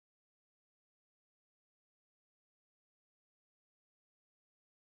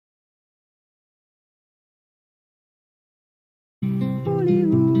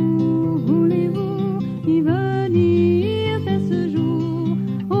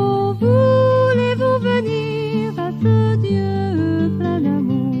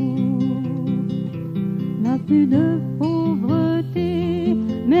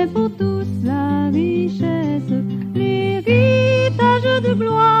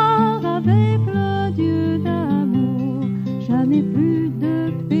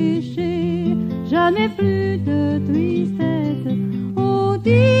jamais plus de tristesse. Oh,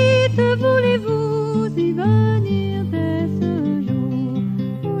 dites, voulez-vous y venir dès ce jour?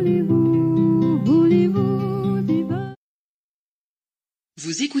 Voulez-vous y venir?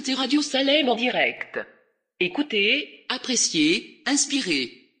 Vous écoutez Radio Salem en direct. Écoutez, appréciez,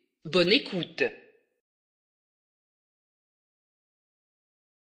 inspirez. Bonne écoute.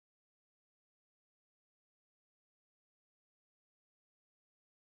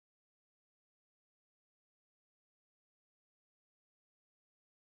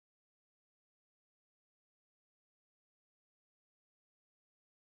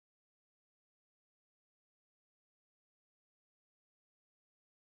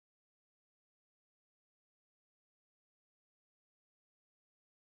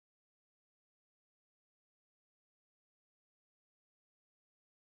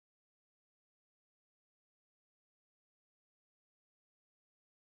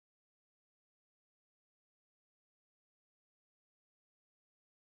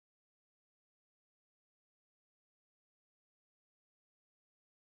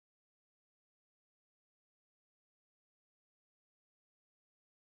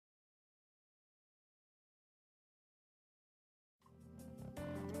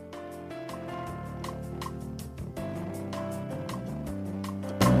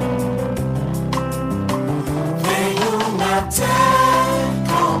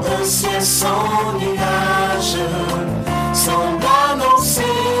 Quand le ciel sans nuage semble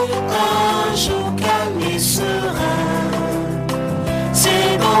annoncer un jour calme et serein,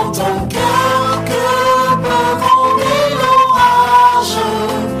 c'est dans ton cœur que peut tomber l'orage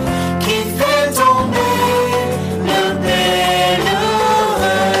qui fait tomber le pèlerin.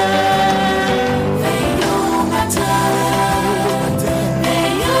 Veille au matin,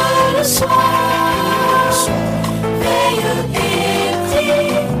 veille le soir.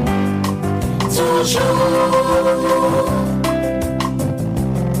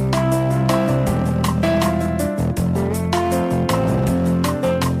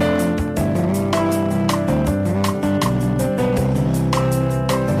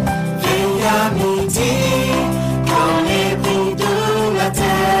 Veille à midi, quand les bruits de la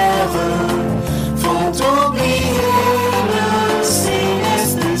terre font oublier le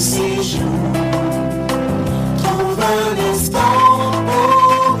céleste séjour. Trouve un instant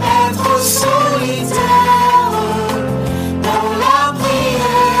pour être solitaire dans la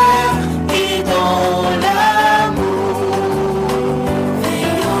prière et dans l'amour.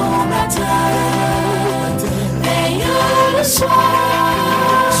 Veille au matin, veille le soir,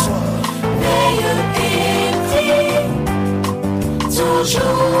 veille et prie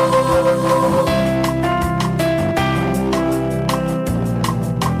toujours.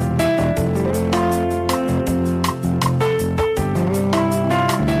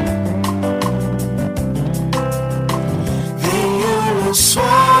 Le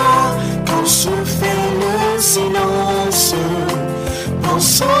soir, quand se fait le silence,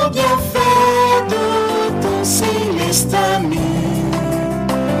 pense au bienfait de ton céleste ami.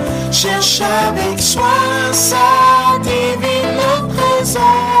 Cherche avec soin sa divine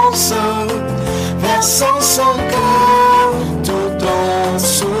présence, versant son cœur tout ton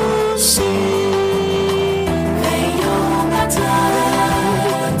souci. Veille au matin,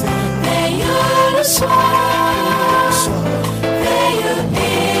 veille le soir.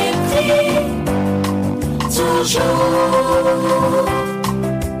 Toujours.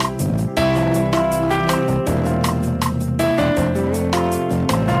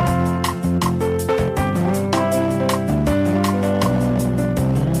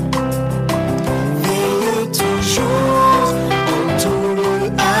 Veille toujours en tout lieu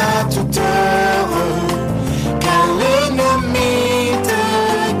à toute heure, car l'ennemi te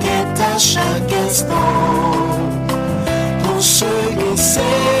guette à chaque instant pour se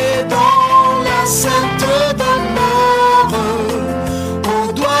glisser dans la sainte demeure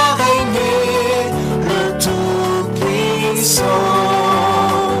où doit régner le Tout-Puissant.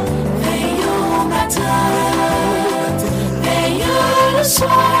 Veille au matin, veille le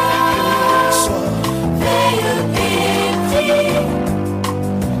soir, veille et prie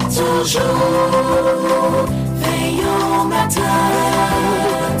toujours. Veille au matin,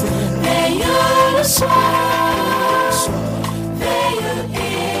 veille le soir.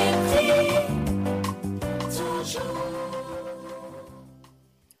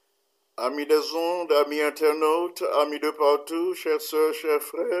 Amis des ondes, amis internautes, amis de partout, chers sœurs, chers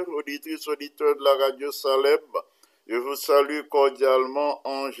frères, auditrices, auditeurs de la radio Salem, je vous salue cordialement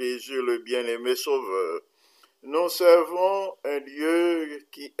en Jésus le bien-aimé Sauveur. Nous servons un Dieu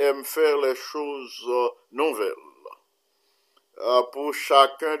qui aime faire les choses nouvelles pour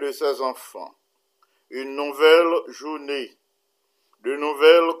chacun de ses enfants. une nouvelle journée, de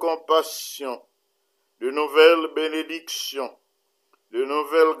nouvelles compassions, de nouvelles bénédictions, de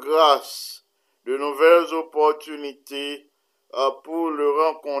nouvelles grâces, de nouvelles opportunités pour le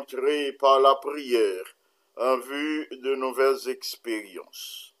rencontrer par la prière en vue de nouvelles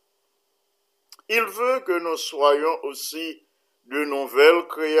expériences. Il veut que nous soyons aussi de nouvelles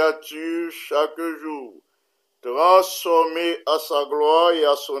créatures chaque jour, transformées à sa gloire et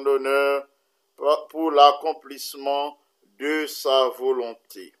à son honneur pour l'accomplissement de sa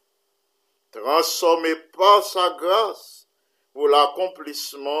volonté. Transformées par sa grâce pour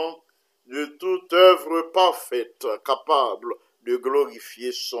l'accomplissement de toute œuvre parfaite capable de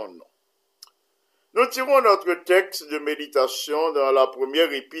glorifier son nom. Nous tirons notre texte de méditation dans la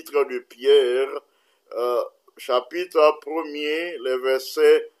première épître de Pierre, chapitre 1er, les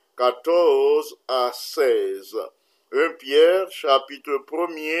versets 14 à 16. 1 Pierre, chapitre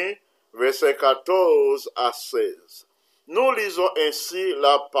 1er, versets 14 à 16. Nous lisons ainsi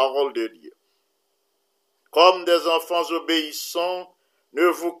la parole de Dieu. Comme des enfants obéissants, ne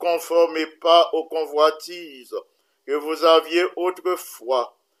vous conformez pas aux convoitises que vous aviez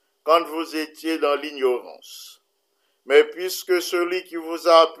autrefois quand vous étiez dans l'ignorance. Mais puisque celui qui vous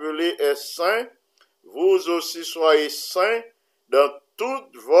a appelé est saint, vous aussi soyez saints dans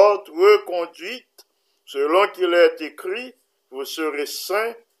toute votre conduite, selon qu'il est écrit, vous serez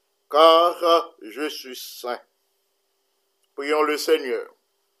saints, car je suis saint. Prions le Seigneur.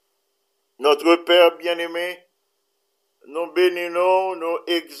 Notre Père bien-aimé, nous bénissons, nous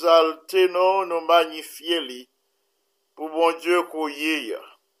exaltons, nous magnifions, pour bon Dieu qu'on y ait.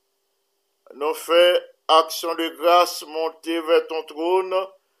 Nous faisons action de grâce monter vers ton trône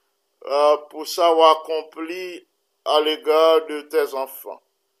pour savoir accompli à l'égard de tes enfants.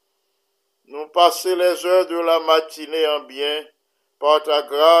 Nous passons les heures de la matinée en bien, par ta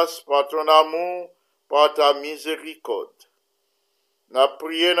grâce, par ton amour, par ta miséricorde. Nous avons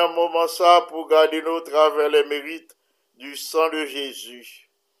prié dans le moment ça pour garder nous travers les mérites du sang de Jésus.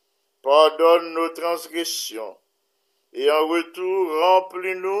 Pardonne nos transgressions et en retour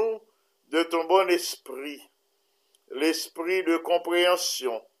remplis-nous de ton bon esprit, l'esprit de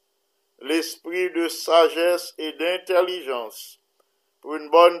compréhension, l'esprit de sagesse et d'intelligence, pour une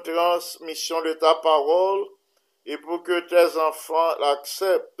bonne transmission de ta parole et pour que tes enfants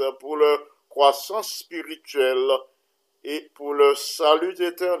l'acceptent pour leur croissance spirituelle et pour leur salut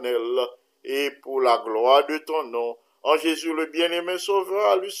éternel et pour la gloire de ton nom. En Jésus le bien-aimé Sauveur,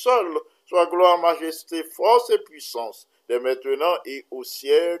 à lui seul, soit gloire, majesté, force et puissance, dès maintenant et au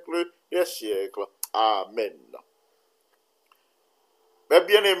siècle des siècles. Amen. Mes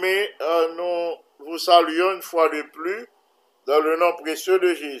bien-aimés, nous vous saluons une fois de plus dans le nom précieux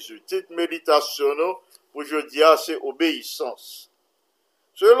de Jésus. Petite méditation pour jeudi, c'est obéissance.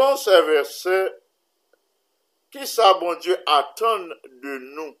 Selon ces versets, qui ça, bon Dieu, attend de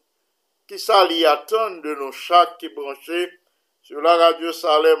nous? Qui ça lui attend de nous chaque qui branché sur la radio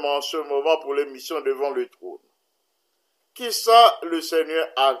Salem en ce moment pour l'émission Devant le trône? Qui ça le Seigneur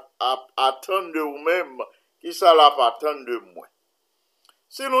attend de vous-même? Qui ça l'attend de moi?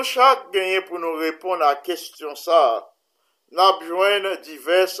 Si nous chaque gagné pour nous répondre à la question ça, nous avons besoin de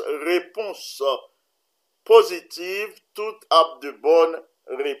diverses réponses positives, toutes de bonnes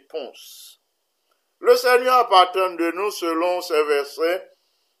réponses. Le Seigneur appartient de nous selon ces versets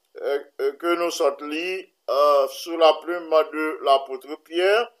que nous sommes lus sous la plume de l'apôtre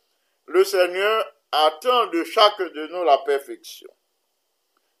Pierre. Le Seigneur attend de chaque de nous la perfection.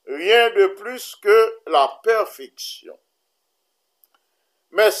 Rien de plus que la perfection.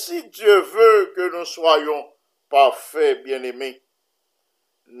 Mais si Dieu veut que nous soyons parfaits, bien-aimés,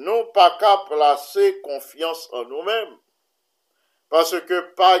 nous pas qu'à placer confiance en nous-mêmes. Parce que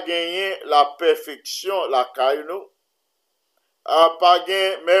pas gagner la perfection, la caille nous, pas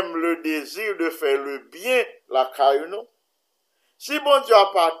gagner même le désir de faire le bien, la caille nous. Si bon Dieu n'a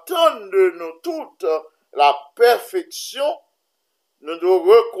pas tant de nous toute la perfection, nous devons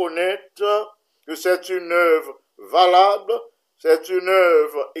reconnaître que c'est une œuvre valable, c'est une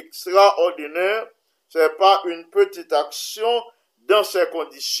œuvre extraordinaire, c'est pas une petite action. Dans ces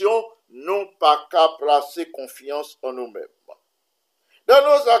conditions, nous pas qu'à placer confiance en nous-mêmes. Dans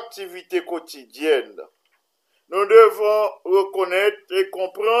nos activités quotidiennes, nous devons reconnaître et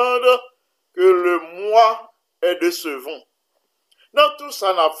comprendre que le moi est décevant. Dans tout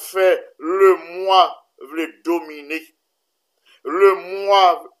ça, on a fait le moi veut dominer. Le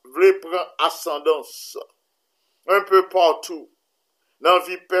moi veut prendre ascendance. Un peu partout. Dans la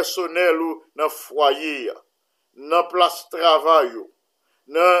vie personnelle ou dans le foyer, dans la place de travail,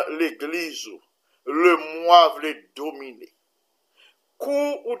 dans l'église, le moi veut dominer.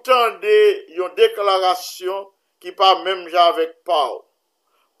 kou ou tande yon déclaration qui pas même avec parole.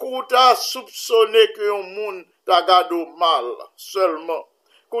 Kou ta soupçonné que yon moun ta gado mal seulement.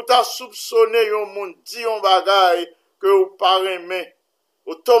 Kou ta soupçonné yon moun di yon bagay que ou pas remen,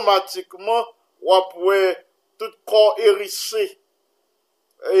 automatiquement ou après tout corps hérissé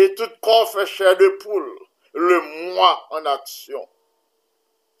et tout corps fait chair de poule, le moi en action.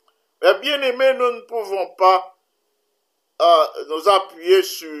 Mais bien aimé, nous ne pouvons pas nous appuyer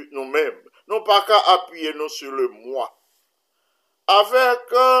sur nous-mêmes. Nous pas qu'à appuyer nous sur le moi. Avec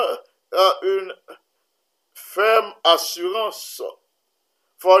une ferme assurance,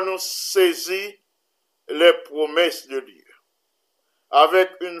 faut nous saisir les promesses de Dieu. Avec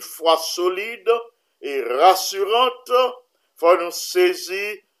une foi solide et rassurante, faut nous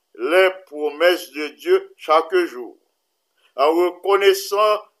saisir les promesses de Dieu chaque jour, en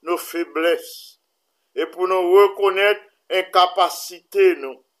reconnaissant nos faiblesses et pour nous reconnaître incapacité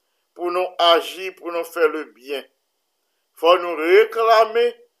nous, pour nous agir, pour nous faire le bien. Faut nous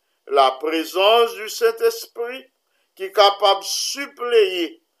réclamer la présence du Saint-Esprit qui est capable de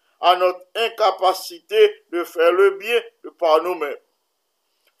suppléer à notre incapacité de faire le bien par nous-mêmes.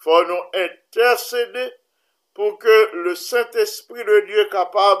 Faut nous intercéder pour que le Saint-Esprit de Dieu est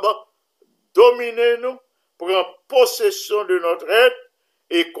capable de dominer nous, prendre possession de notre être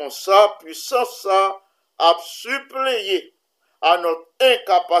et qu'on sa puissance a suppléé à notre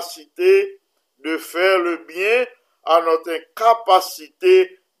incapacité de faire le bien, à notre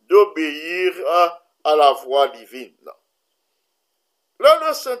incapacité d'obéir à la voix divine. Là,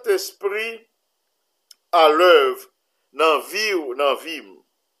 le Saint-Esprit à l'œuvre dans vie ou dans vie,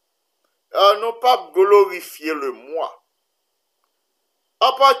 non pas glorifier le moi.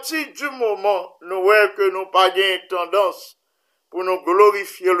 À partir du moment nous voyons que nous pas gain tendance pour nous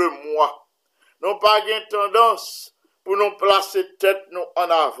glorifier le moi, nous pas gain tendance pour nous placer tête nous en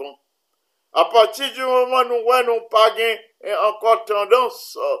avant. À partir du moment nous voyons nous pas gain encore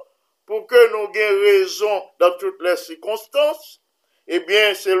tendance pour que nous gain raison dans toutes les circonstances, eh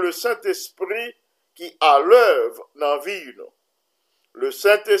bien c'est le Saint-Esprit qui a l'œuvre dans la vie. Le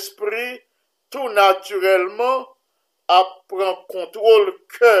Saint-Esprit, tout naturellement, prend contrôle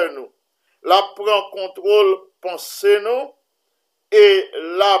cœur nous, la prend contrôle pensée nous, et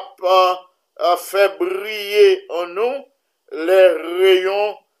la fait briller en nous les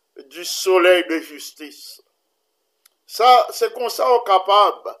rayons du soleil de justice. Ça, c'est comme ça qu'on est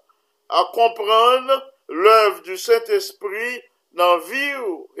capable à comprendre l'œuvre du Saint-Esprit dans la vie,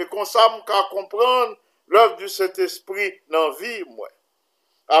 et comme ça on peut comprendre l'œuvre du Saint-Esprit dans la vie, moi.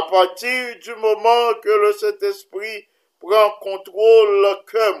 À partir du moment que le Saint-Esprit prend contrôle le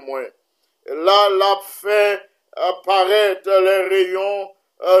cœur, moi, là, l'a fait apparaître les rayons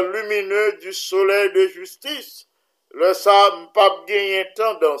lumineux du soleil de justice. Le ça n'a pas gagné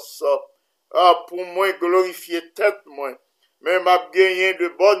tendance pour moi glorifier tête, moi, mais m'a gagné de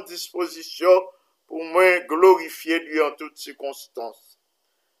bonnes dispositions pour moi glorifier Dieu en toutes circonstances.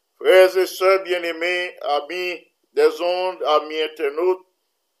 Frères et sœurs bien-aimés, amis des ondes, amis internautes,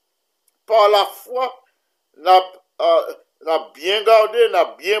 par la foi, n'a bien gardé, n'a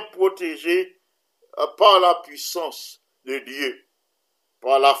bien protégé par la puissance de Dieu.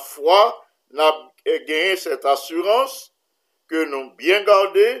 Par la foi, n'a gagné cette assurance que nous bien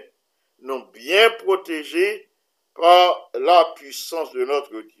gardés, nous bien protégés par la puissance de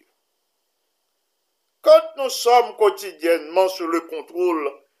notre Dieu. Quand nous sommes quotidiennement sous le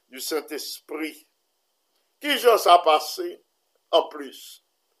contrôle du Saint-Esprit, qui j'en a passé en plus?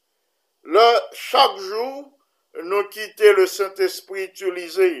 Chaque jour, nous quitter le Saint-Esprit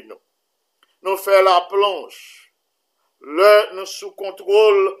utilisé, nous faire la planche. Nous sous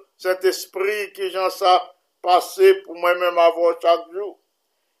contrôle Saint-Esprit qui j'en a passé pour moi-même avoir chaque jour.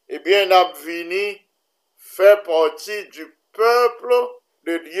 Eh bien, nous venu faire partie du peuple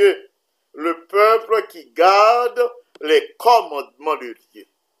de Dieu, le peuple qui garde les commandements de Dieu.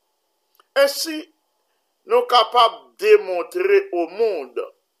 Ainsi, nous sommes capables de démontrer au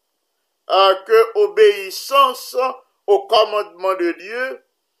monde que obéissance au commandement de Dieu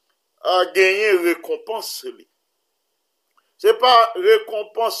a gagné récompense. Ce n'est pas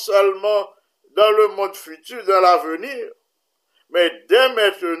récompense seulement dans le monde futur, dans l'avenir, mais dès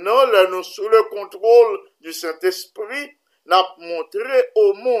maintenant, là, nous sous le contrôle du Saint-Esprit, nous avons montré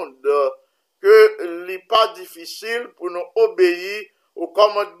au monde que il n'est pas difficile pour nous obéir au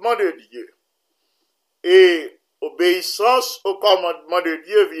commandement de Dieu. Et obéissance au commandement de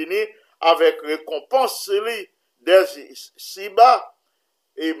Dieu vient avec récompense des ici-bas,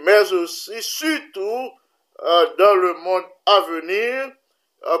 et mais aussi surtout dans le monde à venir,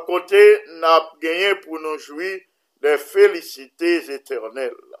 côté n'a gagné pour nous jouir des félicités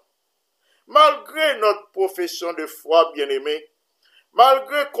éternelles. Malgré notre profession de foi, bien-aimés,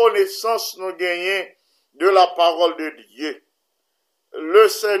 malgré connaissance nous gagnons de la parole de Dieu, le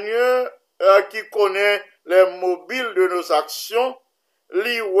Seigneur qui connaît les mobiles de nos actions,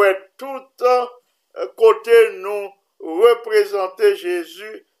 lui ouais tout côté nous représenter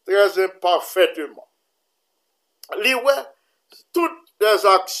Jésus très imparfaitement. Lui ouais toutes les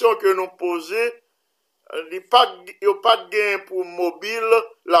actions que nous posons, il n'y a pas de gain pour mobile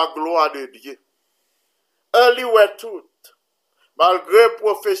la gloire de Dieu. Lui ouais tout, malgré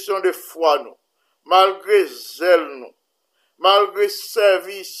profession de foi nous, malgré zèle nous, malgré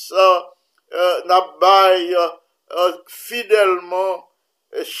service n'a bail fidèlement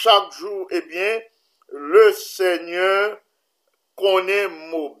chaque jour, eh bien, le Seigneur connaît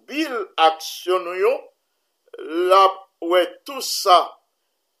mobile action nous, là ouais tout ça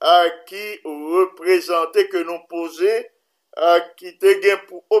qui représentait que nous posait, qui te gain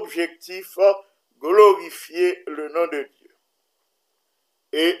pour objectif glorifier le nom de Dieu.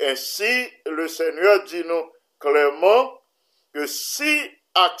 Et ainsi, le Seigneur dit nous clairement que si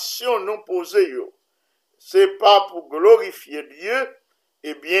action nous posée, c'est pas pour glorifier Dieu,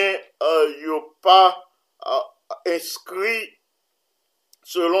 eh bien, yo pas inscrit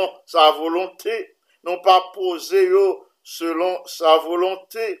selon sa volonté, non pas posé selon sa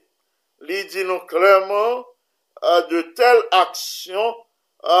volonté. Il dit nous clairement, de telles actions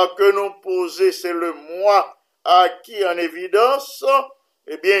que nous posons, c'est le moi qui en évidence,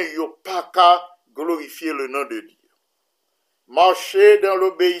 eh bien, il n'y a pas qu'à glorifier le nom de Dieu. Marcher dans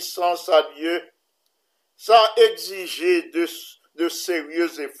l'obéissance à Dieu, ça exige de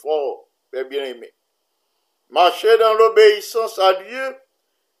sérieux efforts, mes bien-aimés. Marcher dans l'obéissance à Dieu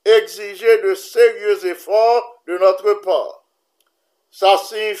exige de sérieux efforts de notre part. Ça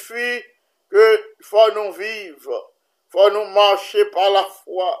signifie que faut nous vivre, faut nous marcher par la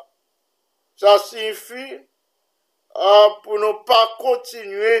foi. Ça signifie pour ne pas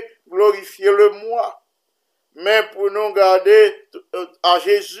continuer glorifier le moi, mais pour nous garder à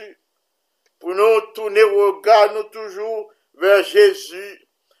Jésus, pour nous tourner le regard nous toujours vers Jésus,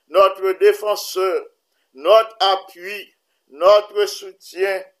 notre défenseur, notre appui, notre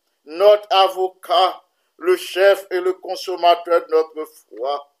soutien, notre avocat, le chef et le consommateur de notre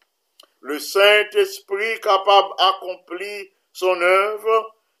foi. Le Saint-Esprit capable d'accomplir son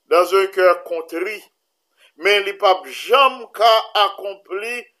œuvre dans un cœur contrit, mais il n'est pas jamais qu'à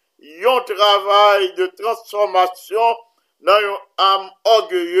accomplir un travail de transformation dans une âme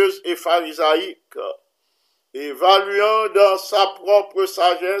orgueilleuse et pharisaïque, évaluant dans sa propre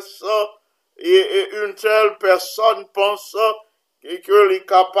sagesse, et une telle personne pense qu'il est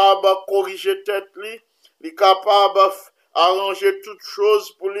capable de corriger tête, il est capable d'arranger toutes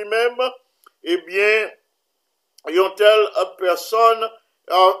choses pour lui-même, eh bien, une telle personne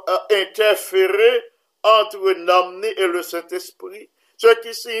a interféré entre l'âme et le Saint-Esprit, ce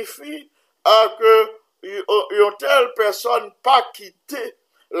qui signifie que une telle personne pas quitté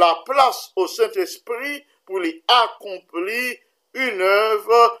la place au Saint-Esprit pour lui accomplir une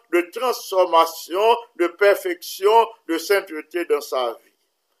œuvre de transformation, de perfection, de sainteté dans sa vie.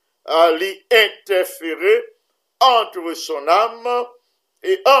 À lui interférer entre son âme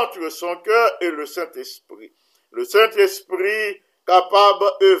et entre son cœur et le Saint-Esprit. Le Saint-Esprit capable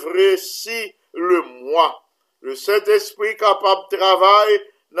d'œuvrer si le moi. Le Saint-Esprit capable de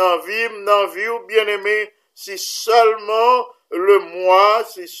travailler dans vie ou bien-aimé, si seulement le moi,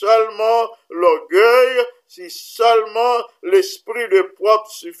 si seulement l'orgueil, si seulement l'esprit de propre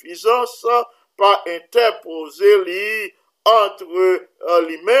suffisance pas interposé entre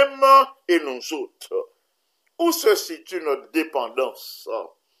lui-même et nous autres. Où se situe notre dépendance?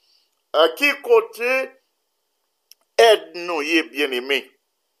 À qui côté aide-nous, bien-aimés?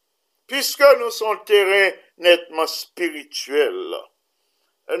 Puisque nous sommes terrain nettement spirituel,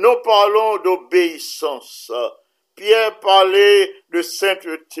 nous parlons d'obéissance. Pierre parlait de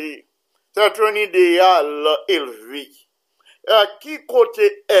sainteté. C'est un idéal élevé. À qui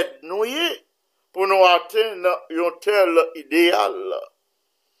côté aide-nous pour nous atteindre un tel idéal?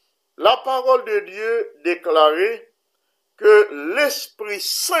 La parole de Dieu déclarait que l'Esprit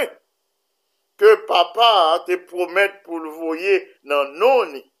Saint que papa te promet pour le voyer dans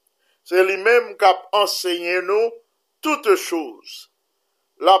nous, c'est lui-même qui a enseigné nous toutes choses.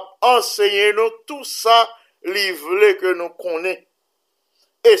 L'a enseigné nous tout ça, il voulait que nous connaissions.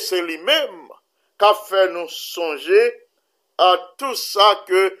 Et c'est lui-même qui a fait nous songer à tout ça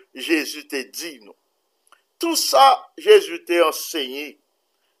que Jésus t'a dit nous. Tout ça, Jésus t'a enseigné.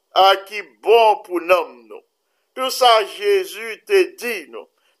 À qui bon pour nous. Tout ça, Jésus t'a dit nous.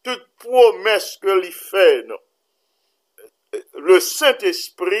 Toute promesse que lui fait nous. le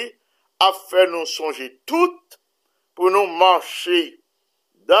Saint-Esprit a fait nous songer toutes pour nous marcher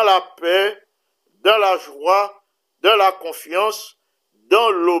dans la paix, dans la joie, dans la confiance, dans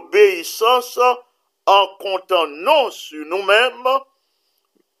l'obéissance, en comptant non sur nous-mêmes,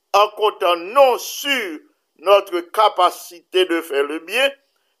 en comptant non sur notre capacité de faire le bien,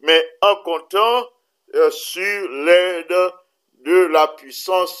 mais en comptant sur l'aide de la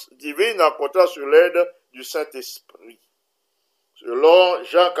puissance divine, en comptant sur l'aide du Saint-Esprit. Selon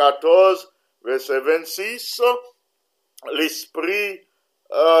Jean 14, verset 26, l'Esprit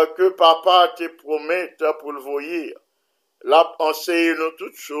que papa te promet pour le voyer, l'a enseigné nous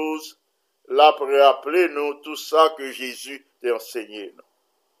toutes choses, l'a rappelé nous tout ça que Jésus t'a enseigné.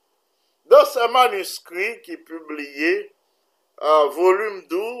 Dans ce manuscrit qui est publié, volume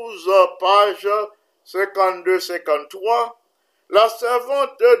 12, page 52-53, la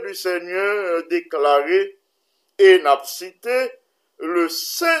servante du Seigneur déclarait, et n'a cité, le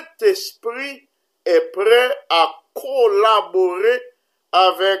Saint-Esprit est prêt à collaborer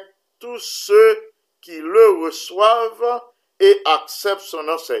avec tous ceux qui le reçoivent et acceptent son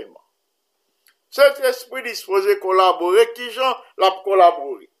enseignement. Cet esprit disposé collaborer, qui Jean l'a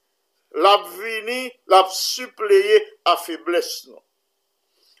collaboré? L'a vini, l'a suppléé à faiblesse. Non.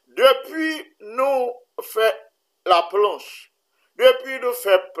 Depuis nous fait la planche, depuis nous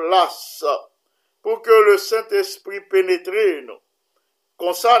fait place pour que le Saint-Esprit pénètre nous.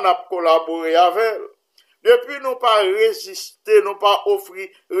 Comme ça, nous avons collaboré avec elle. Depuis nous pas résister, nous pas offrir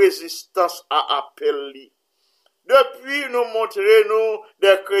résistance à appel. Depuis nous montrer nous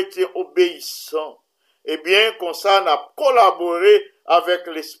des chrétiens obéissants. Eh bien, comme ça, nous avons collaboré avec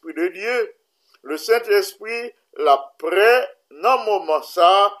l'Esprit de Dieu. Le Saint-Esprit l'a prêt, dans le moment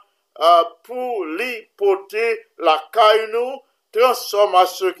ça, pour lui porter la caille nous,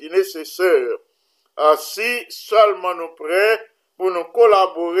 transformation qui est nécessaire. Si seulement nous prêts pour nous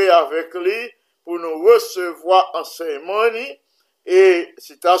collaborer avec lui, pour nous recevoir enseignement, et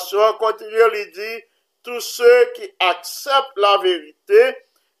citation continue, il dit, tous ceux qui acceptent la vérité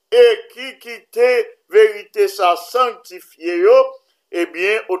et qui quittent vérité sa sanctifiée, eh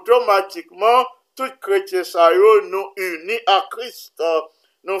bien, automatiquement, tout chrétien ça nous unit à Christ.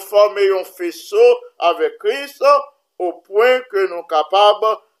 Nous formons un faisceau avec Christ au point que nous sommes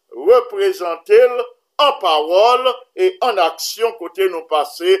capables de représenter en parole et en action côté nous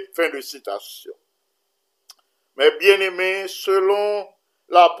passés. Fin de citation. Mais bien aimés, selon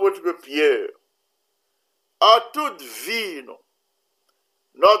l'apôtre Pierre, à toute vie,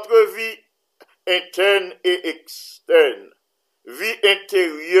 notre vie interne et externe, vie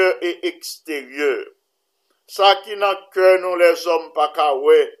intérieure et extérieure, ça qui n'a que nous les hommes pas qu'à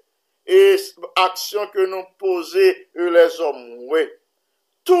ouais, et action que nous posons les hommes ouais,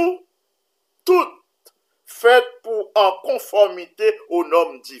 tout fait pour en conformité aux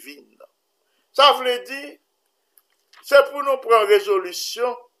normes divines. Ça veut dire, c'est pour nous prendre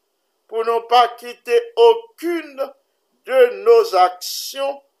résolution, pour ne pas quitter aucune de nos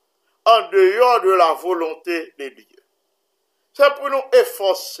actions en dehors de la volonté de Dieu. C'est pour nous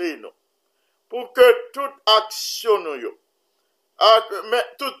efforcer, nous, pour que toute action, nous, mais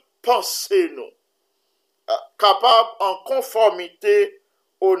toute pensée, nous, capable en conformité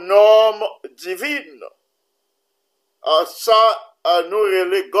aux normes divines. Ça, nous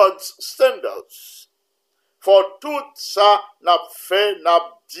relève God's standards. For tout ça, n'a fait,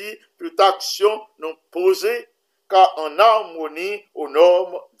 n'a dit, toute action nous posée, car en harmonie aux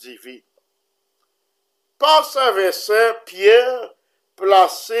normes divines. Par ce verset, Pierre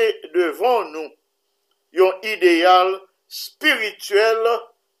placé devant nous un idéal spirituel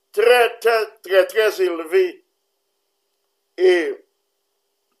très élevé. Et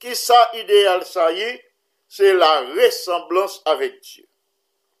qui ça idéal ça y est, c'est la ressemblance avec Dieu.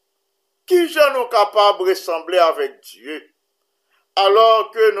 Qui gens nous capables de ressembler avec Dieu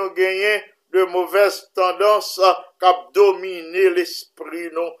alors que nous gagnons de mauvaises tendances qui dominent l'esprit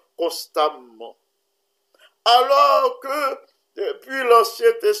nous constamment. Alors que depuis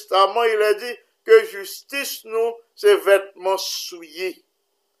l'Ancien Testament, il a dit que justice nous, c'est vêtements souillés.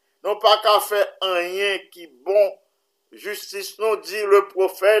 Non pas qu'à faire rien qui bon. Justice nous, dit le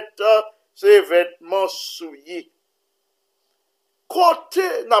prophète, c'est vêtements souillés.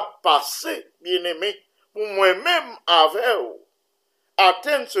 Côté n'a passé, bien aimé, pour moi-même avec vous,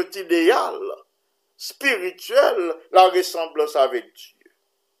 atteindre cet idéal spirituel, la ressemblance avec Dieu.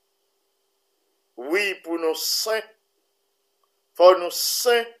 Oui, pour nos saints, pour nos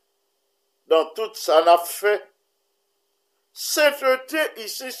saints, dans tout ça n'a fait. Sainteté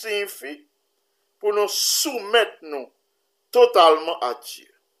ici signifie pour nous soumettre nous totalement à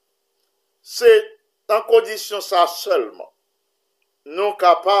Dieu. C'est en condition ça seulement. nous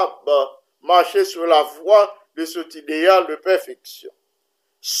capables de marcher sur la voie de cet idéal de perfection.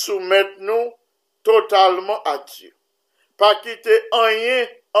 Soumettons-nous totalement à Dieu. Pas quitter rien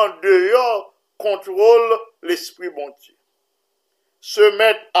en dehors, contrôle l'Esprit bon Dieu. Se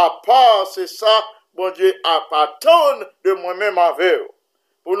mettre à part, c'est ça, bon Dieu, à attendre de moi-même avec vous.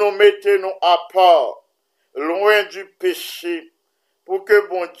 Pour nous mettre nous à part, loin du péché, pour que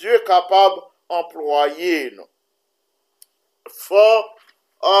bon Dieu est capable d'employer nous. Fort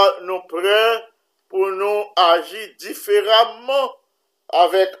nous prêts pour nous agir différemment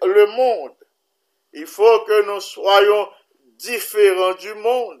avec le monde. Il faut que nous soyons différents du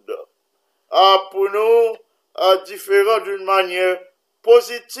monde, pour nous différents d'une manière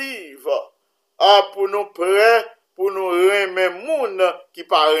positive, pour nous prêts, pour nous aimer monde qui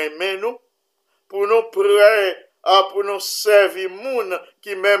pas aimer nous, pour nous prêts, pour nous servir monde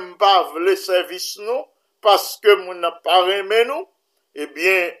qui même pas veut service nous, parce que nous n'a pas aimé nous. Eh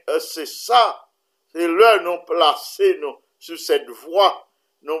bien, c'est ça. C'est là nous placer nous sur cette voie,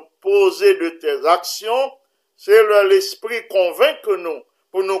 nous poser de tes actions. C'est là l'Esprit convaincre nous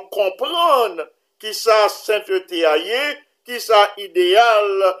pour nous comprendre qui ça sainteté aillé, qui ça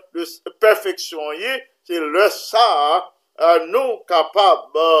idéal de perfection yé. C'est là ça nous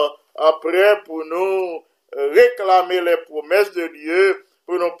capables après pour nous réclamer les promesses de Dieu,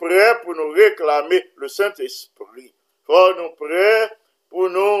 pour nous prêts pour nous réclamer le Saint-Esprit. Pour nous prêts pour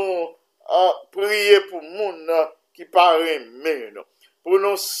nous prier pour monde qui paraît aimer nous, pour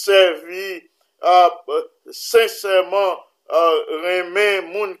nous servir sincèrement aimer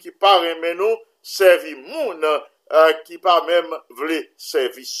monde qui paraît aimer nous, servir monde qui pas même veut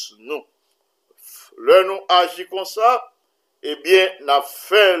service nous. Là nous agit comme ça, eh bien n'a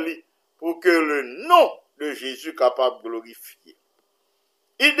fait pour que le nom de Jésus capable de glorifier.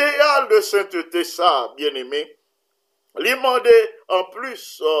 Idéal de sainteté ça, bien-aimé, lui demander en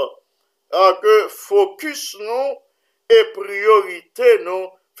plus que focus nous et priorité nous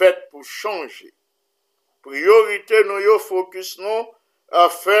fait pour changer. Priorité nous yo focus nous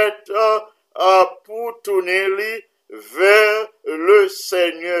fait pour tourner vers le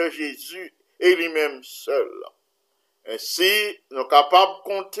Seigneur Jésus et lui-même seul. Ainsi, nous sommes capables de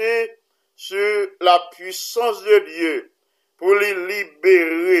compter sur la puissance de Dieu pour les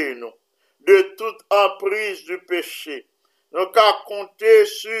libérer nous de toute emprise du péché. Nous sommes capables de compter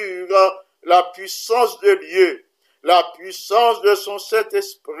sur la puissance de Dieu, la puissance de son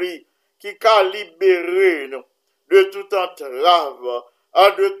Saint-Esprit qui a libéré nous de toute entrave,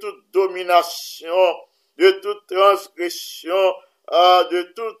 de toute domination, de toute transgression, de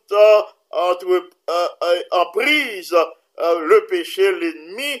toute emprise, le péché,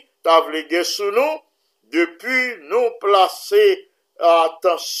 l'ennemi, t'a vlégué sous nous, depuis nous placer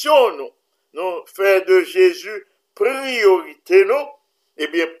attention nous faire de Jésus priorité nous, et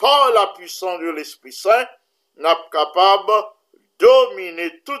bien par la puissance de l'Esprit Saint, nous sommes capables de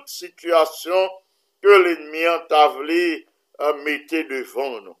dominer toute situation que l'ennemi a voulu mettre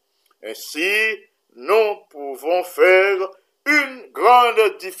devant nous. Ainsi, nous pouvons faire une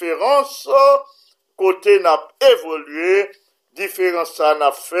grande différence côté n'a évolué, différence ça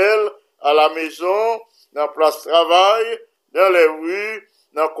n'a fait à la maison, dans la place de travail, dans les rues,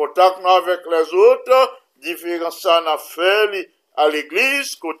 dans le contact avec les autres, différence ça n'a fait à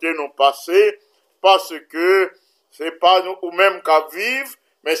l'église, côté nous passé, parce que c'est pas nous ou même qui vivent,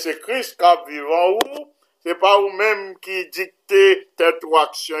 mais c'est Christ qui vit en nous. C'est pas vous même qui dictez cette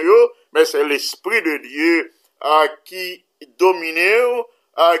action, mais c'est l'Esprit de Dieu qui domine,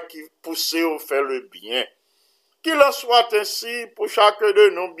 qui pousse à faire le bien. Qu'il en soit ainsi pour chacun de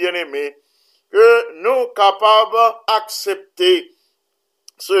nous bien-aimés, que nous capables d'accepter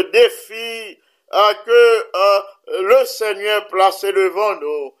ce défi que le Seigneur placé devant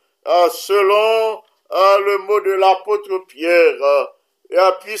nous, selon le mot de l'apôtre Pierre,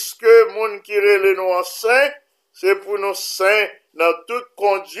 puisque moun qui relève nous en saint, c'est pour nous saints dans toute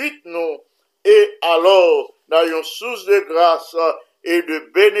conduite nous, et alors dans une source de grâce et de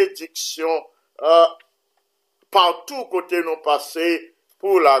bénédiction partout côté nous passer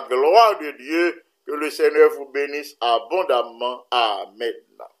pour la gloire de Dieu, que le Seigneur vous bénisse abondamment. Amen.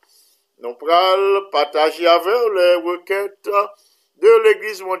 Nous pourrons partager avec les requêtes de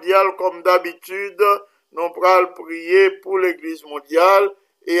l'Église mondiale comme d'habitude. Nous pourrons prier pour l'Église mondiale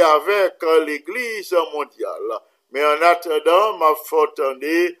et avec l'Église mondiale. Mais en attendant, ma faut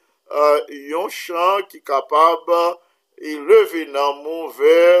entendre un chant qui est capable de lever l'amour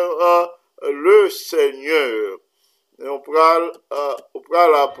vers le Seigneur. Et on pourra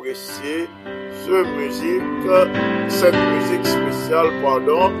apprécier cette musique spéciale,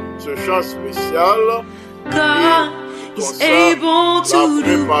 ce chant spécial. Car He's ça, able l'a to do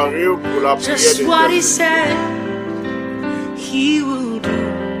préparé pour la prière just what he des said he will do.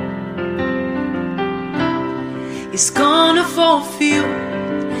 He's gonna fulfill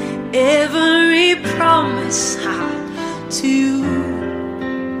every promise to you.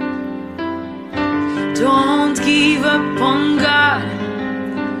 Don't give up on God,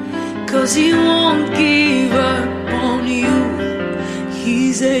 'cause he won't give up on you.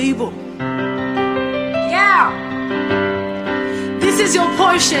 He's able. Yeah. This is your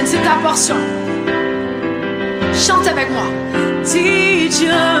portion, c'est ta portion. Chante avec moi. Si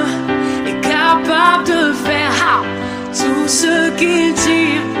Dieu est capable de faire tout ce qu'il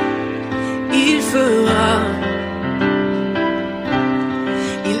dit, il fera.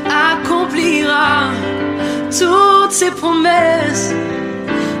 Il accomplira toutes ses promesses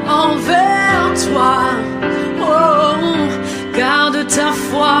envers toi. Oh, garde ta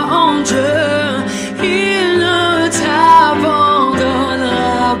foi en Dieu, il ne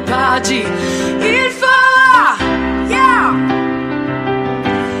t'abandonnera pas. Dis, il fera. Yeah,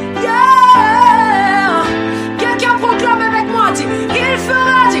 yeah. Quelqu'un proclame avec moi. Dis, il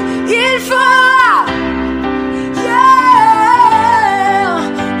fera. Dis, il fera. Yeah.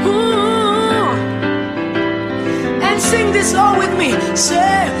 Ooh. And sing this all with me.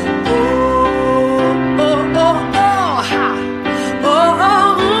 Say,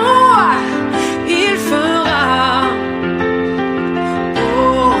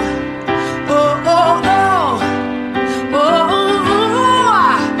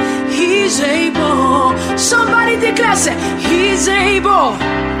 say, he's able,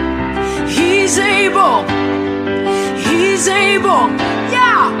 he's able, he's able,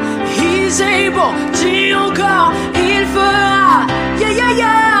 yeah, he's able. Dis encore, il fera, yeah, yeah,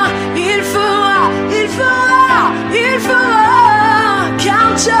 yeah, il fera, il fera, il fera.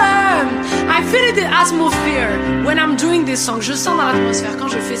 Counter, I feel it in the atmosphere when I'm doing this song. Je sens dans l'atmosphère quand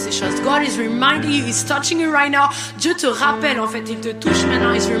je fais ces choses. God is reminding you, He's touching you right now. Dieu te rappelle en fait, il te touche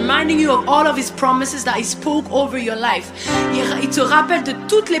maintenant. He's reminding you of all of His promises that He spoke over your life. Il te rappelle de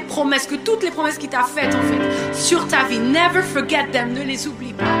toutes les promesses, toutes les promesses qu'il t'a faites en fait sur ta vie. Never forget them, ne les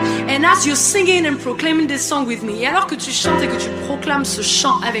oublie pas. And as you're singing and proclaiming this song with me, et alors que tu chantes et que tu proclames ce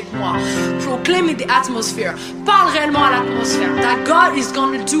chant avec moi, proclaiming the atmosphere, parle réellement à l'atmosphère. That God is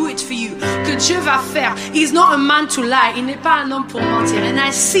gonna do it for you. Que Dieu va faire. He's not a man to lie. Il n'est pas un homme pour mentir. And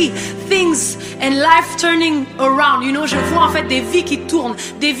I see things and life turning around. You know, je vois en fait des vies qui tournent,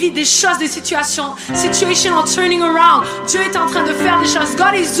 des vies, des choses, des situations. Situation are turning around. Dieu est en train de faire des choses.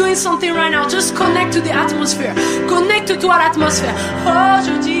 God is doing something right now. Just connect to the atmosphere. Connecte-toi à l'atmosphère. Oh,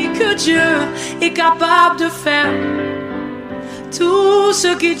 je dis que Dieu est capable de faire tout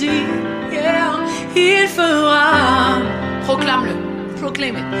ce qu'il dit. Yeah, il fera. Proclame-le.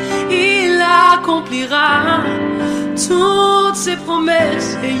 Proclaim it. Il accomplira toutes ses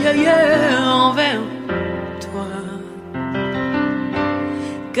promesses, yeah, yeah, envers toi.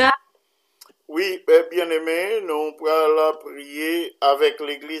 Oui, bien-aimés, nous pourrons prier avec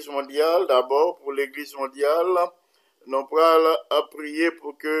l'Église mondiale. D'abord, pour l'Église mondiale, nous pourrons prier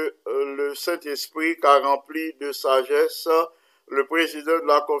pour que le Saint-Esprit, qui a rempli de sagesse, le président de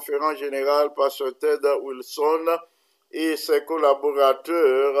la conférence générale, Pasteur Ted Wilson, et ses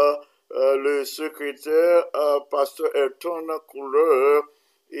collaborateurs, le secrétaire Pasteur Elton Couleur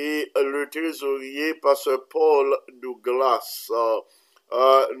et le trésorier Pasteur Paul Douglas.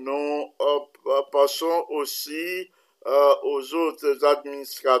 Nous passons aussi aux autres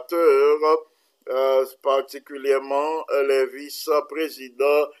administrateurs, particulièrement les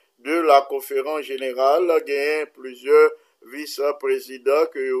vice-présidents de la conférence générale. Il y a plusieurs vice-présidents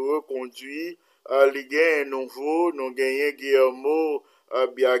que reconduit. Il y a un nouveau, nous avons Guillermo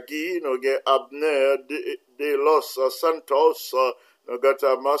Biagui, nous avons Abner de Los Santos, nous avons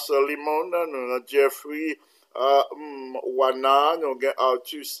Thomas Limon, nous avons Jeffrey Wana, nous avons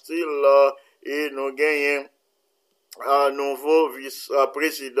Arthur Steele et nous avons un nouveau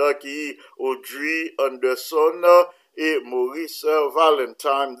vice-président qui est Audrey Anderson et Maurice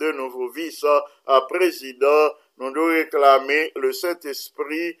Valentine, deux nouveaux vice-présidents. Nous devons réclamer le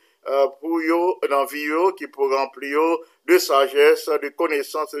Saint-Esprit pour yo dans vie qui pour remplir de sagesse, de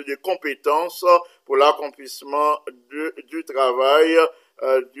connaissances et de compétences pour l'accomplissement du travail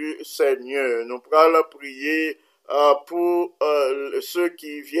du Seigneur. Nous pourrons prier pour ceux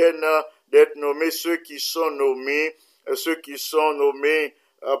qui viennent d'être nommés, ceux qui sont nommés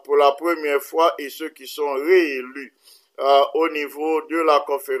pour la première fois et ceux qui sont réélus. Au niveau de la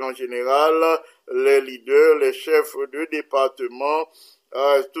conférence générale, les leaders, les chefs de département,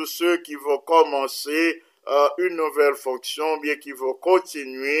 tous ceux qui vont commencer une nouvelle fonction, bien qui vont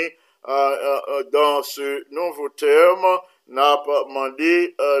continuer dans ce nouveau terme, n'a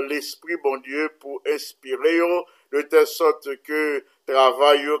demandé l'Esprit bon Dieu pour inspirer de telle sorte que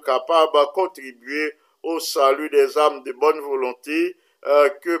travail capable de contribuer au salut des âmes de bonne volonté,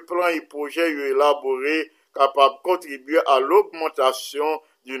 que plan et projet élaboré capable de contribuer à l'augmentation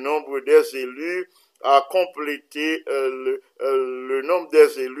du nombre des élus, à compléter le nombre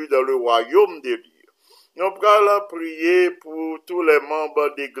des élus dans le royaume de Dieu. Nous allons prier pour tous les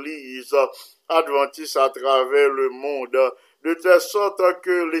membres d'église adventistes à travers le monde, de telle sorte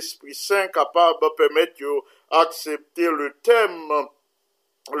que l'Esprit Saint capable de permettre d'accepter le thème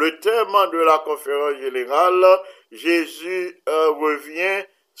de la conférence générale. Jésus revient,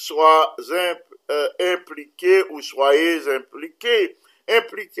 soit impliqué ou soyez impliqués.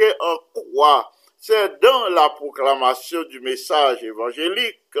 Impliqués en quoi? C'est dans la proclamation du message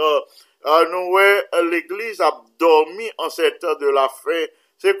évangélique. L'Église a dormi en ces temps de la fin.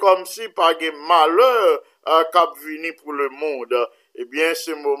 C'est comme si par des malheurs qu'a venu pour le monde. Eh bien,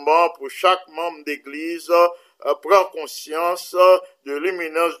 ce moment pour chaque membre d'Église prend conscience de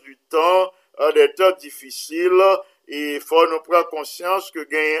l'imminence du temps, des temps difficiles. Et il faut nous prendre conscience que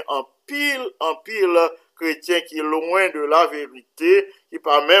gagne en pile chrétien qui est loin de la vérité, qui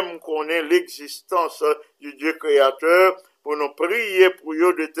pas même connaît l'existence du Dieu créateur, pour nous prier pour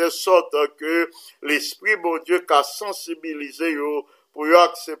eux de telle sorte que l'Esprit bon Dieu qu'a sensibilisé eux pour eux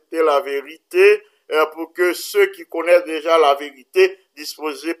accepter la vérité, pour que ceux qui connaissent déjà la vérité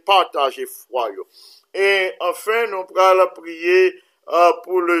disposent partager foi. Et enfin, nous allons prier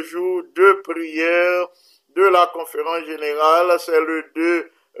pour le jour de prière de la conférence générale, c'est le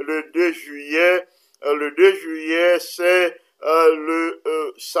 2 juillet. Le 2 juillet, c'est le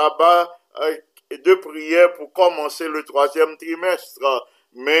sabbat de prière pour commencer le 3e trimestre.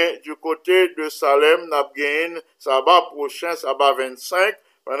 Mais du côté de Salem, nous avons sabbat prochain, sabbat 25,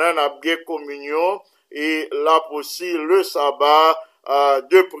 pendant nous avons communion, et là aussi le sabbat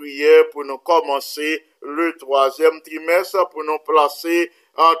de prière pour nous commencer le 3e trimestre, pour nous placer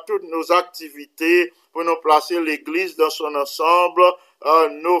toutes nos activités, pour nous placer l'Église dans son ensemble,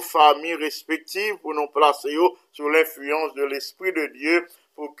 nos familles respectives, pour nous placer sous l'influence de l'Esprit de Dieu,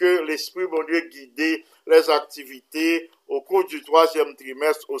 pour que l'Esprit bon Dieu guide les activités au cours du 3e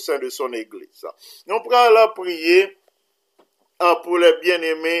trimestre au sein de son Église. Nous allons prier pour les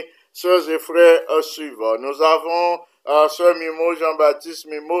bien-aimés sœurs et frères suivants. Nous avons sœur Mimose Jean-Baptiste,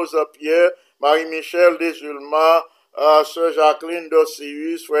 Mimose Pierre, Marie-Michel Desulma, sœur Jacqueline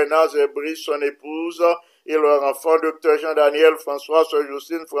Dossius, frère Nazaire Brice, son épouse, et leur enfant, docteur Jean-Daniel François, sœur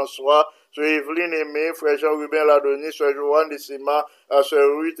Justine François, sœur Evelyne Aimé, frère Jean-Ruben Ladonie, sœur Joanne Dessima,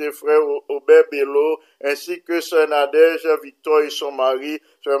 sœur Ruth et frère Aubert Bello, ainsi que sœur Nadège Victor et son mari,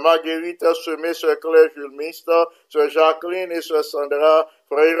 sœur Marguerite Semé, sœur Claire Jules Miste, sœur Jacqueline et sœur Sandra,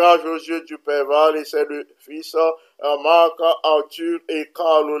 frère Josué Duperval et ses deux fils, Marc, Arthur et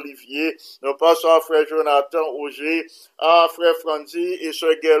Carl Olivier. Nous passons à frère Jonathan Auger, à frère Franzi et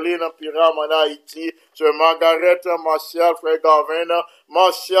sœur Guerline Piram en Haïti, sœur Margaret Martial, frère Garvin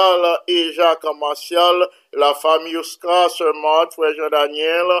Martial et Jacques Martial, la famille Oscar, sœur Marthe, frère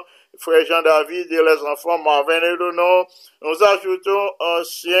Jean-Daniel, frère Jean-David et les enfants Marvin et Lenon. Nous ajoutons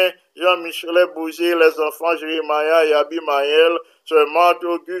ancien Jean-Michel Bouzier, les enfants Jérémia et Abimaël, sœur Marthe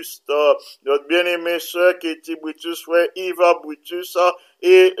Auguste, notre bien-aimée sœur Katie Brutus, frère Yves Brutus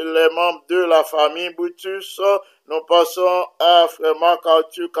et les membres de la famille Brutus. Nous passons à frère Marc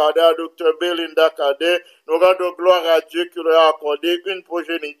Arthur Cadet, à docteur Belinda Cadet. Nous rendons gloire à Dieu qui leur a accordé une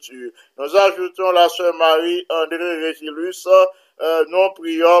progéniture. Nous ajoutons la sœur Marie-André Régilus. Nous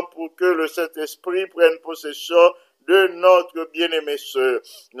prions pour que le Saint-Esprit prenne possession de notre bien-aimée sœur.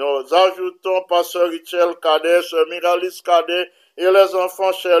 Nous ajoutons pasteur Richel Cadet, sœur Miralis Cadet, et les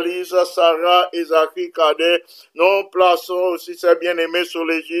enfants Chélise, Sarah et Zachary Cadet. Nous plaçons aussi ces bien-aimés sous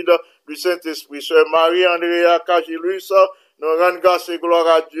l'égide du Saint-Esprit. Sœur Marie-Andrea Cagilus, nous rendons grâce et gloire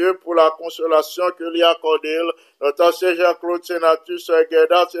à Dieu pour la consolation que lui a accordée. Notre ancien Jean-Claude Sénatus, sœur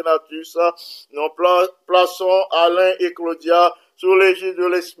Gerda Sénatus, nous plaçons Alain et Claudia sous l'égide de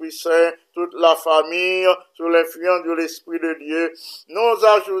l'Esprit Saint, toute la famille, sous l'influence de l'Esprit de Dieu. Nous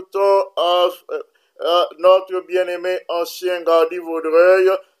ajoutons notre bien-aimé ancien Gardy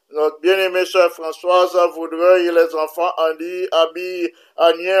Vaudreuil, notre bien-aimée sœur Françoise Vaudreuil et les enfants Andy, Abby,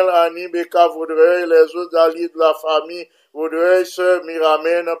 Aniel, Annie, Becca Vaudreuil, les autres alliés de la famille Vaudreuil, sœur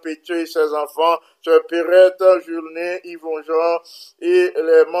Miramène, Pétieux et ses enfants, sœur Perrette, Julien, Yvon Jean et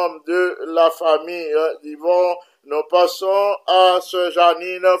les membres de la famille Yvon. Nous passons à sœur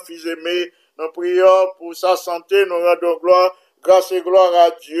Janine, fils aimé. Nous prions pour sa santé, nous rendons grâce et gloire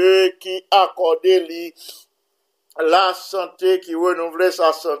à Dieu qui a accordé lui la santé, qui renouvelait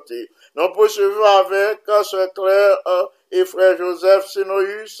sa santé. Nous poursuivons avec Sœur Claire et Frère Joseph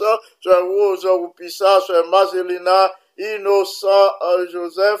Sinoïus, Sœur Rose Roupissa, Sœur Marcelina, Innocent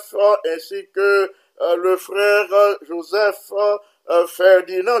Joseph, ainsi que le frère Joseph,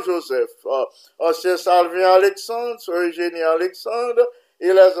 Ferdinand Joseph, Sœur Salvin Alexandre, Sœur Eugénie Alexandre,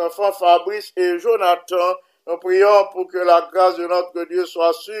 et les enfants Fabrice et Jonathan. Nous prions pour que la grâce de notre Dieu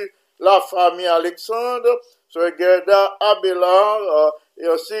soit sur la famille Alexandre, Sœur Gerda Abelard, et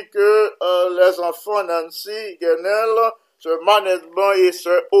ainsi que les enfants Nancy, Guenel, Sœur Manetban et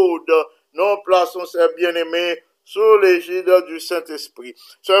Sœur Aude. Nous plaçons ces bien-aimés sous l'égide du Saint-Esprit.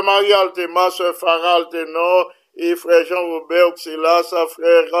 Sœur Marie Altema, Sœur Farah Altenor, et Frère Jean-Robert Auxilas,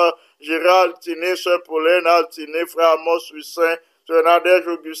 Frère Gérald Altiné, Sœur Pauline Altiné, Frère Amos Hussein, Sœur Nadège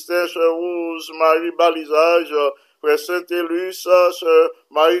Augustin, Sœur Rose-Marie Balisage, Frère Saint-Élus, Sœur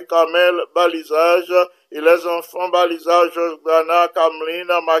Marie-Camel Balisage, et les enfants Balisage, Jordana,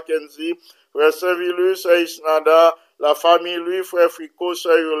 Cameline, Mackenzie, Frère Saint-Vilus, Isnada, la famille lui, Frère Fricot,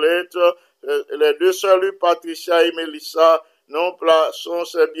 Sœur Yolette, les deux sœurs lui, Patricia et Mélissa. Nous plaçons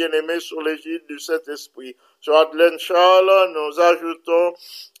ces bien-aimés sous l'égide du Saint-Esprit. Sur Madeleine Charles, nous ajoutons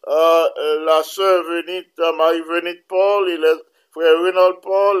la sœur Venite, Marie-Venite Paul et les frères Renaud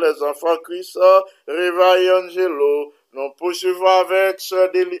Paul, les enfants Chris, Reva et Angelo. Nous poursuivons avec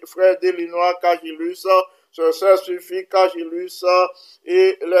frère Delinois Cagilus, sœur Suffit Cagilus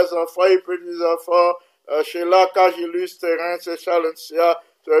et les enfants et petits-enfants Sheila Cagilus, Terence et Chalencia,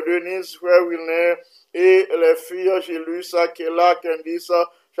 sœur Denise, frère Wilner et les filles Gilus, Kela, Candice,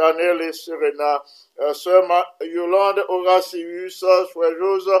 Chanel et Serena. Sœur Yolande Horacius, frère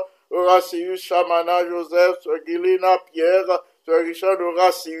Jose Horacius, Chamana Joseph, sœur Guilina Pierre, sœur Richard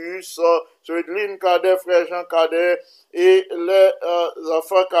Horacius, sœur Edline Cadet, frère Jean Cadet, et les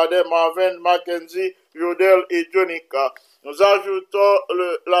enfants Cadet, Marvin, Mackenzie, Jodel et Jonica. Nous ajoutons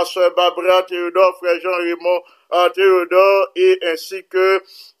la sœur Barbara Théodore, frère Jean-Raymond Théodore, et ainsi que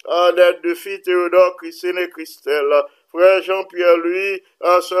les deux filles Théodore, Christine et Christelle. Frère Jean-Pierre Louis,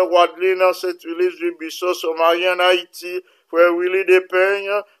 sœur Wadeline, Saint-Ulysse du Bissau, son mari en Haïti, frère Willy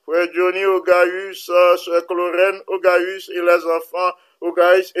Despeignes, frère Johnny Ogaïus, sœur Clorène Ogaïus et les enfants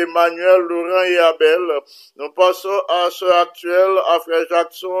Ogaïus, Emmanuel, Laurent et Abel. Nous passons à sœur actuelle, à frère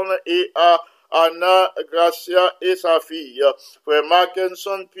Jackson et à Anna Gracia et sa fille. Frère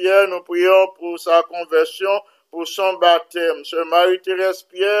Mackinson Pierre, nous prions pour sa conversion, pour son baptême. Sœur Marie-Thérèse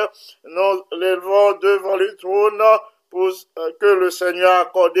Pierre, nous l'élevons devant le trône pour que le Seigneur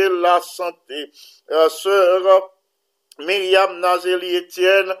accorde la santé. Sœur Myriam Nazélie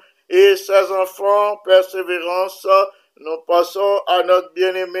Étienne et ses enfants, persévérance. Nous passons à notre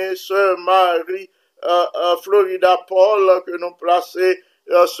bien-aimée sœur Marie Florida Paul, que nous plaçons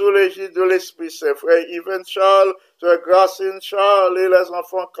sous l'égide de l'Esprit Saint. Frère Yvan Charles, sœur Gracine Charles et les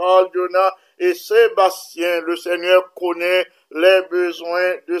enfants Carl, Jonah et Sébastien. Le Seigneur connaît les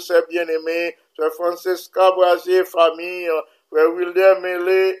besoins de ses bien-aimés. Sœur Francesca Brasier, famille. Frère Wilder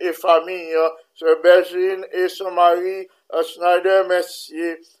Mélé et famille. Sœur Bergine et son mari Schneider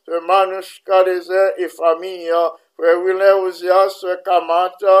Messier. Sœur Manouchka Désert et famille. Frère Wilner Ozias, sœur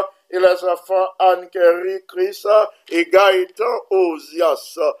Kamat et les enfants Anne-Kerry, Chris et Gaëtan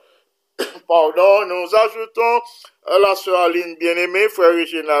Ozias. Pardon, nous ajoutons la sœur Aline bien-aimée, frère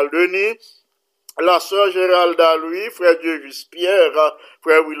Réginald Denis, la sœur Géralda Louis, frère Dievis Pierre,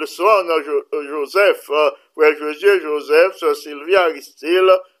 frère Wilson Joseph, frère Josier Joseph, sœur Sylvie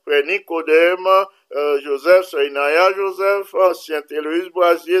Aristide, frère Nicodème Joseph, sœur Inaya Joseph, ancien Héloïse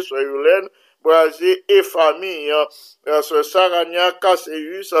Brasier, sœur Yolène Brasier et famille, sœur Sarania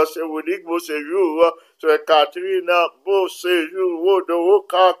Casséus, sœur Rudic Beauséjour, sœur Catherine Beauséjour,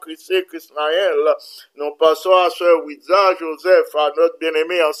 Rodoroka, Christé, Christnaël. Nous passons à sœur Wiza Joseph, à notre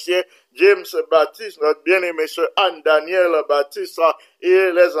bien-aimé ancien James Baptiste, notre bien-aimé sœur Anne Daniel Baptiste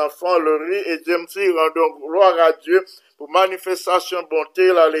et les enfants Laurie et James. Rendons gloire à Dieu pour manifestation bonté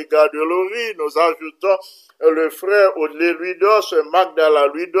à l'égard de Laurie. Nous ajoutons le frère Audley Louis-Dor, sœur Magdala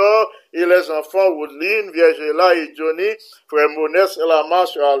Louis-Dor et les enfants Woodline, Viergela et Johnny, frère Monès Lama,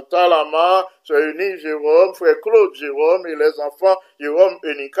 sœur Alta Lama, sœur Eunice Jérôme, frère Claude Jérôme et les enfants Jérôme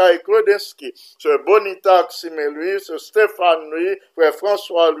Unica et Claudinski, sœur Bonita Axime Louis, sœur Stéphane Louis, frère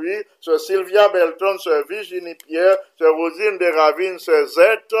François Louis, sœur Sylvia Belton, sœur Virginie Pierre, sœur Rosine de Ravine, sœur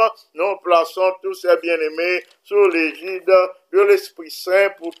Zette. Nous plaçons tous ces bien-aimés sous l'égide de l'Esprit Saint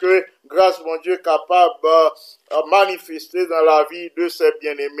pour que, grâce mon Dieu, capable à manifester dans la vie de ces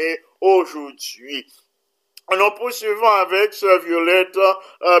bien-aimés aujourd'hui. Nous poursuivons avec sœur Violette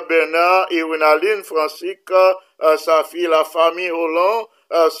Bernard et Renaline Francique, sa fille, la famille Hollande,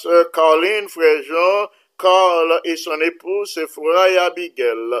 sœur Caroline, frère Jean, Carl et son épouse Sephora et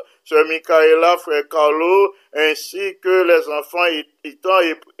Abigail, sœur Michaela, frère Carlo, ainsi que les enfants Ethan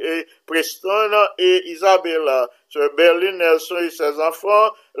et Preston et Isabella, sœur Berlin Nelson et ses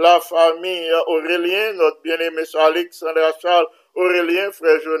enfants, la famille Aurélien, notre bien-aimé sœur Alexandra Charles Aurélien,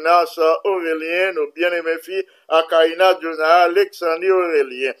 frère Jonas Aurélien, nos bien-aimées filles Akaina, Jonah, Alexandrie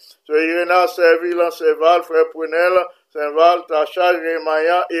Aurélien, sœur Irena Serville, Séval, frère Prunel, Saint-Val, Tacha,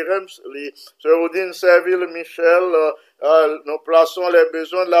 Rémaya et Remsley, sœur Odine Serville, Michel, nous plaçons les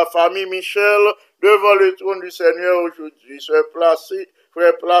besoins de la famille Michel devant le trône du Seigneur aujourd'hui, sœur Placide,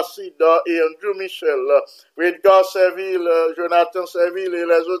 frère Placide et Andrew Michel, Edgar Serville, Jonathan Serville et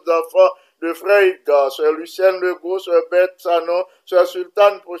les autres enfants de frère Edgar, sœur Lucienne Legault, sœur Beth Sanon, sœur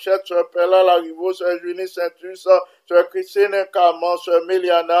Sultane Pochette, sœur Pella Larivo, sœur Junie Saintus, sœur Christine Caman, sœur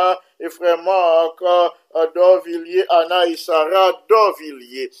Méliana et frère Marc Dorvilliers, Anna et Sarah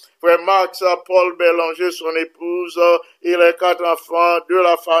Dorvilliers, frère Max Paul Bélanger, son épouse et les 4 enfants de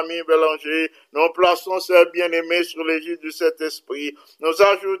la famille Bélanger. Nous plaçons ces bien-aimés sur l'égide du Saint-Esprit. Nous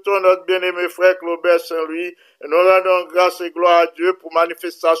ajoutons notre bien-aimé frère Claubert Saint-Louis. Nous rendons grâce et gloire à Dieu pour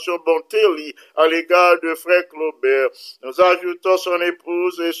manifestation bonté à l'égard de frère Claubert. Nous ajoutons son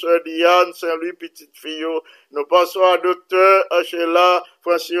épouse et sœur Diane Saint-Louis, petite fille. Nous passons à docteur Sheila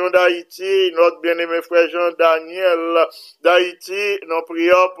Francillon d'Haïti, notre bien-aimé frère Jean-Daniel d'Haïti. Nous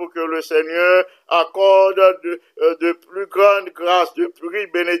prions pour que le Seigneur accorde de plus grandes grâces, de plus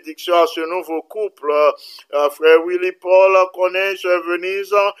riches bénédictions à ce nouveau couple. Frère Willy Paul Corneille, sœur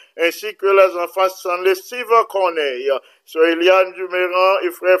Venise, ainsi que les enfants sans lessive Corneille. Sœur Eliane Duméran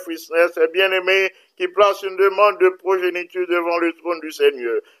et frère Frisner, ces bien-aimés qui placent une demande de progéniture devant le trône du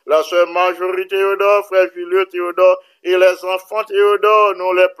Seigneur. La sœur Marjorie Théodore, frère Julio Théodore et les enfants Théodore,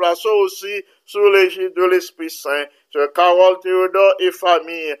 nous les plaçons aussi sous l'égide de l'Esprit Saint. Sœur Carole Théodore et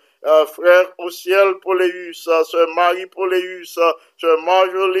famille, frère au ciel Poléus, sœur Marie Poléus, sœur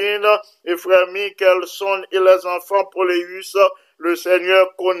Marjoline et frère Michelson et les enfants Poléus. Le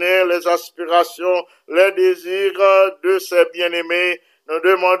Seigneur connaît les aspirations, les désirs de ses bien-aimés. Nous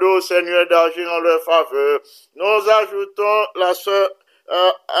demandons au Seigneur d'agir en leur faveur. Nous ajoutons la sœur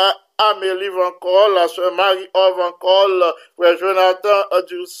Amélie Vancol, la sœur Marie-Ove Vancol, frère Jonathan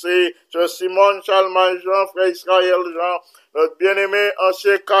Adurcé, sœur Simone Chalman-Jean, frère Israël Jean, notre bien-aimé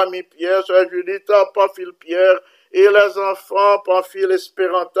ancien Camille Pierre, sœur Judith Pamphile Pierre, et les enfants Pamphile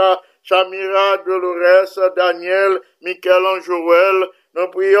Espéranta, Chamira, Dolores, Daniel, Michel, Joël. Nous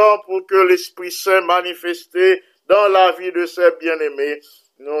prions pour que l'Esprit Saint manifesté dans la vie de ces bien-aimés.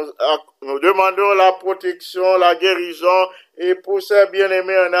 Nous demandons la protection, la guérison, et pour ces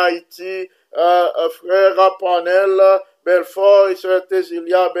bien-aimés en Haïti, frère Rapanel Belfort et sœur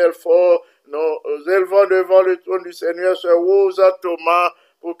Tésilia Belfort, nous élevons devant le trône du Seigneur sœur Rosa Thomas,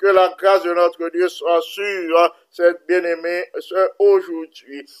 pour que la grâce de notre Dieu soit sur cette bien-aimée sœur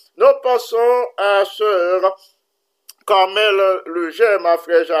aujourd'hui. Nous passons à sœur Carmel Legem, à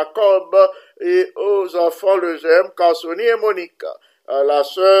frère Jacob, et aux enfants Legem, Carsoni et Monica. La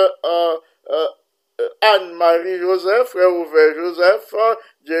sœur Anne-Marie Joseph, frère Ouvert Joseph,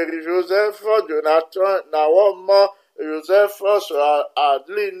 Jerry Joseph, Jonathan Naom Joseph, sœur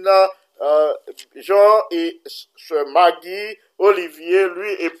Adeline, Jean et sœur Maggie, Olivier,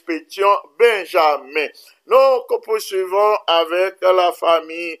 lui et Pétion Benjamin. Nous poursuivons avec la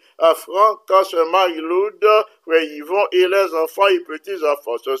famille Franck, sœur Marie-Loude, frère Yvon et les enfants et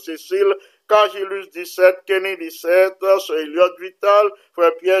petits-enfants, sœur Cécile, Cagilus 17, Kenny 17, sœur Eliott Vital,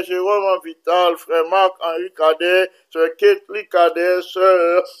 frère Pierre Jérôme Vital, frère Marc-Henri Cadet, sœur Ketli Cadet,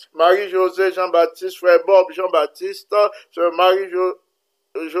 sœur Marie-Josée Jean-Baptiste, frère Bob Jean-Baptiste, sœur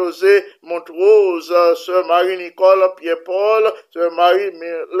Marie-Josée Montrose, sœur Marie-Nicole Pierre-Paul, sœur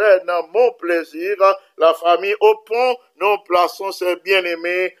Marie-Mylène Mon-Plaisir, la famille au pont, nous plaçons ces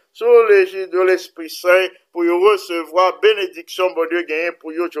bien-aimés sous l'égide de l'Esprit Saint pour y recevoir bénédiction, bon Dieu, gagné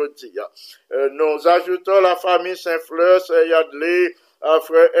pour aujourd'hui. Nous ajoutons la famille Saint-Fleur, sœur Yadley,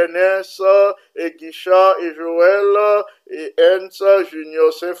 frère Ernest et Guichard et Joël et Hens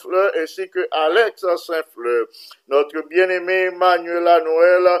Junior Saint-Fleur ainsi que Alex Saint-Fleur. Notre bien-aimé Manuela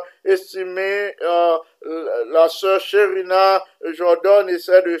Noël, estimé la sœur Chérina Jordan et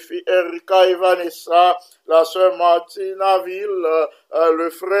ses deux filles Erika et Vanessa, la sœur Martina Ville, le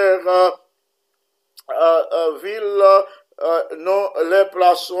frère Ville, nous les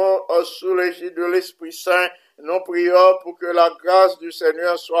plaçons sous l'égide de l'Esprit Saint. nous prions pour que la grâce du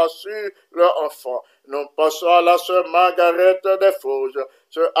Seigneur soit sur leur enfant. Nous passons à la sœur Margaret Desforges,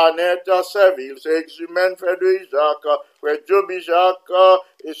 sœur Annette Serville, sœur Exumène frère de Isaac, frère Joby Jacques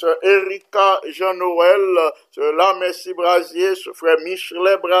et sœur Erika Jean-Noël, sœur Lamessie Brasier, sœur frère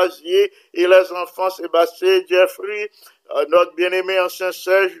Michelet Brasier et les enfants Sébastien Jeffrey, notre bien-aimé ancien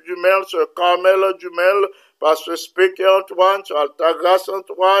Serge Dumel, sœur Carmel Dumel, pasteur Speke Antoine, sœur Altagrace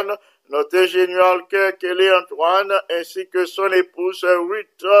Antoine, notre ingénieur Kelly Antoine, ainsi que son épouse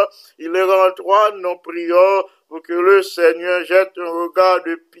Ruth Hilaire Antoine, nous prions pour que le Seigneur jette un regard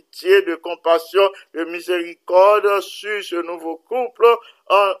de pitié, de compassion, de miséricorde sur ce nouveau couple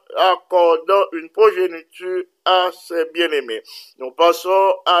en accordant une progéniture à ses bien-aimés. Nous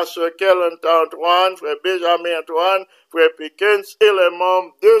passons à ce Kellen Antoine, frère Benjamin Antoine, frère Pickens et les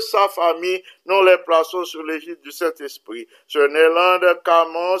membres de sa famille, nous les plaçons sous l'égide du Saint-Esprit. Sœur Nélande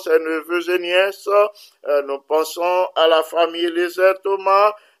Camon, ses neveux et nièces, nous pensons à la famille Elisabeth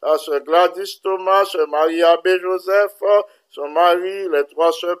Thomas, à sœur Gladys Thomas, sœur Marie-Abbé Joseph, son mari, les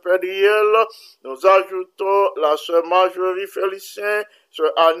trois sœurs Pédriel. Nous ajoutons la sœur Marjorie Félicien,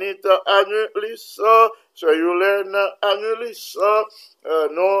 sœur Anita Anulis, sœur Yolène Anulis.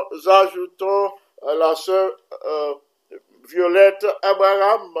 Nous ajoutons la sœur Violette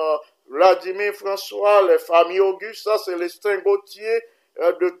Abraham, Vladimir François, les familles Auguste, Célestin Gauthier,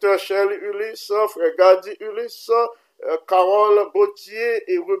 Dr. Shelley Ulysse, frère Gadi Ulysse, Carole Gauthier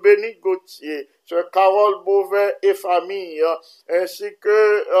et Rubénique Gauthier, sœur Carole Beauvais et famille, ainsi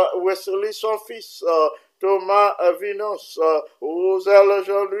que Wesley son fils, Thomas Vinance, Roselle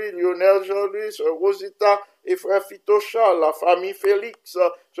Jean-Louis, Lionel Jean-Louis, sœur Rosita et frère Fitocha, la famille Félix,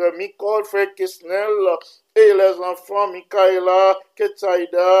 sœur Nicole, frère Kesnel, et les enfants Michaela,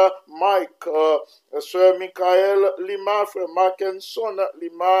 Ketsaïda, Mike, sœur Michael Lima, frère Mackenson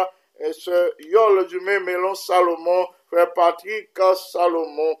Lima, et sœur Yol du Mélon Salomon, frère Patrick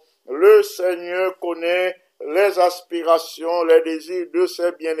Salomon. Le Seigneur connaît les aspirations, les désirs de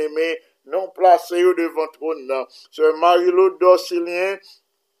ses bien-aimés, non placés devant trône. Sœur Marie-Lou Dorcilien,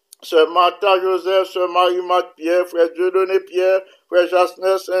 sœur Martha Joseph, sœur Marie-Mat Pierre, frère Dieudonné Pierre, frère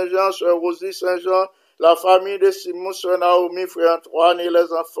Jasner Saint-Jean, sœur Rosie Saint-Jean, la famille de Simon, sœur Naomi, frère Antoine et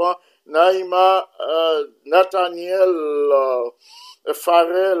les enfants, Naïma, Nathaniel,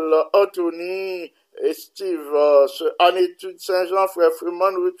 Farrell, Anthony et Steve, sœur Anne-Étude Saint-Jean, frère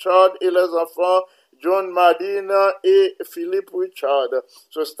Freeman Richard et les enfants, John Madine et Philippe Richard,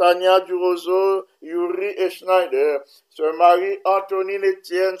 sœur Stania Durozo, Yuri et Schneider, sœur Marie-Antonine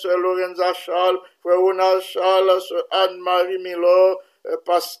Etienne, sœur Lorenza Charles, frère Ronald Charles, sœur Anne-Marie Milor,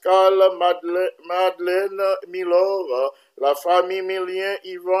 Pascal Madeleine Milor, la famille Milien,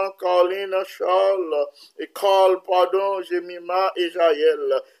 Yvan, Caroline, Charles, et Carl, Jemima et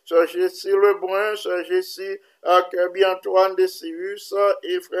Jaël, sœur Jessie Lebrun, sœur Jessie Kirby Antoine de Sirius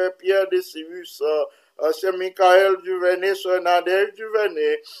et frère Pierre de Sirius, sœur Michael Duvenet, sœur Nadège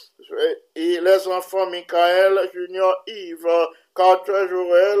Duvenet, et les enfants Michael, Junior Yves, Carter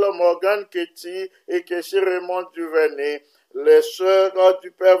Joël, Morgan Ketty et Kessie Raymond Duvenet. Les sœurs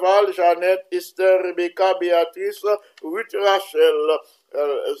du Perval, Jeannette, Esther, Rebecca, Béatrice, Ruth Rachel,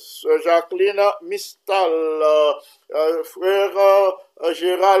 Jacqueline Mistal, frère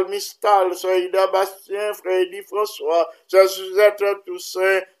Gérald Mistal, sœur Ida Bastien, frère Eddie François, sœur Suzette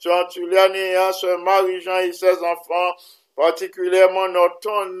Toussaint, sœur Antulianéa, sœur Marie-Jean et ses enfants, particulièrement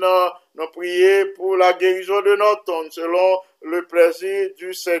Norton, nous prions pour la guérison de Norton, selon le plaisir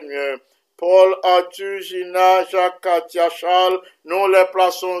du Seigneur. Paul, Arthur, Gina, Jacques, Katia, Charles, nous les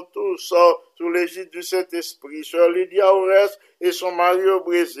plaçons tous sous l'égide du Saint-Esprit. Sœur Lydia Ores et son mari au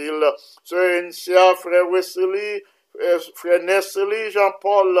Brésil. Sœur Encia, frère Wesley, frère Nestlé,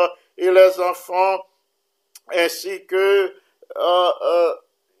 Jean-Paul et les enfants, ainsi que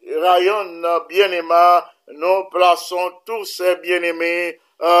Ryan, bien-aimé, nous plaçons tous ces bien-aimés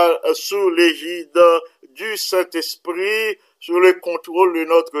sous l'égide du Saint-Esprit, sous le contrôle de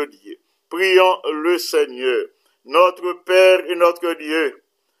notre Dieu. Prions le Seigneur, notre Père et notre Dieu.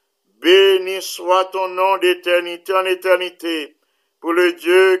 Béni soit ton nom d'éternité en éternité, pour le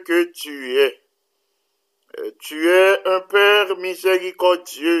Dieu que tu es. Tu es un Père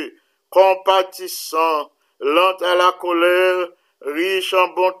miséricordieux, compatissant, lent à la colère, riche en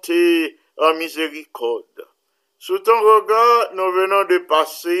bonté, en miséricorde. Sous ton regard, nous venons de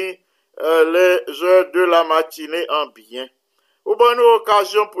passer les heures de la matinée en bien. Ou bonne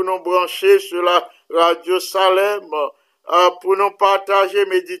occasion pour nous brancher sur la radio Salem, pour nous partager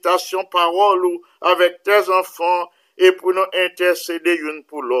méditation, parole ou avec tes enfants et pour nous intercéder une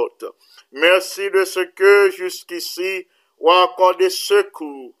pour l'autre. Merci de ce que jusqu'ici, ou accordé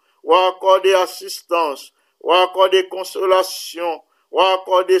secours, ou accordé assistance, ou accorder consolation, ou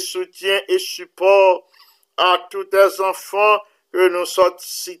accorder soutien et support à tous tes enfants que nous sommes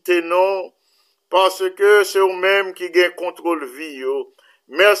cités, non, parce que c'est eux-mêmes qui gagnent contrôle vie.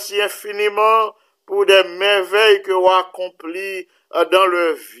 Merci infiniment pour des merveilles que vous accomplies dans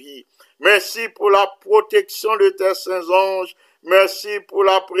leur vie. Merci pour la protection de tes saints anges. Merci pour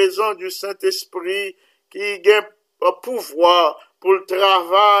la présence du Saint-Esprit qui gagne pouvoir pour le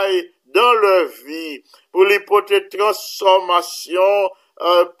travail dans leur vie, pour l'hypothèse de transformation,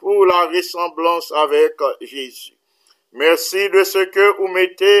 pour la ressemblance avec Jésus. Merci de ce que vous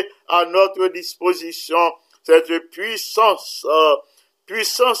mettez à notre disposition, cette puissance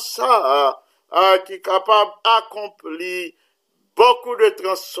qui est capable d'accomplir beaucoup de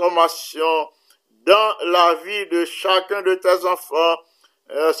transformations dans la vie de chacun de tes enfants.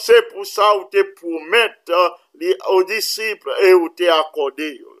 C'est pour ça où tu pour mettre aux disciples et où tu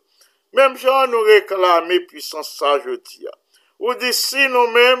accordé. Même Jean nous réclame puissance ça, je dis. Ou d'ici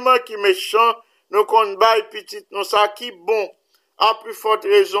nous-mêmes qui méchants, nous qu'on baille petit nous ça qui bon, à plus forte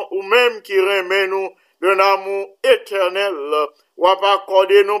raison, ou même qui remet nous d'un amour éternel, ou à pas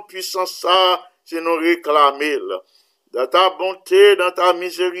accorder nos puissance ça, si nous réclamer. Dans ta bonté, dans ta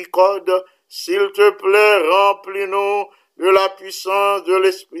miséricorde, s'il te plaît, remplis-nous de la puissance de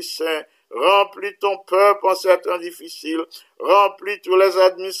l'Esprit Saint. Remplis ton peuple en ces temps difficiles. Remplis tous les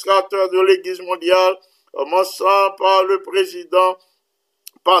administrateurs de l'Église mondiale, commençant par le président,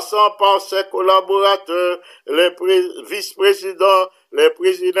 passant par ses collaborateurs, les vice-présidents, les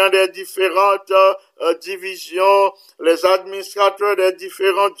présidents des différentes divisions, les administrateurs des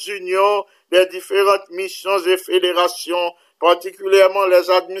différentes unions, des différentes missions et fédérations, particulièrement les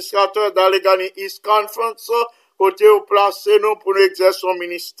administrateurs d'Allegheny East Conference, côté où placer nous pour nous exercer son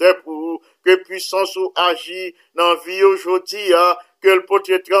ministère, pour que puissance ou agir dans la vie aujourd'hui, que le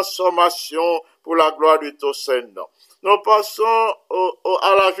potentiel transformation pour la gloire de ton Seigneur. Nous passons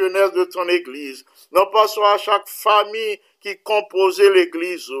à la jeunesse de ton Église. Nous passons à chaque famille qui composait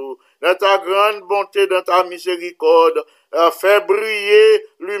l'Église. Dans ta grande bonté, dans ta miséricorde, fais briller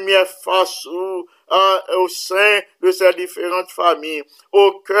lumière face au sein de ces différentes familles,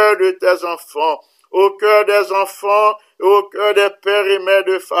 au cœur de tes enfants, au cœur des enfants et au cœur des pères et mères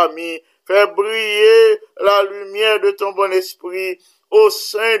de famille. Fais briller la lumière de ton bon esprit au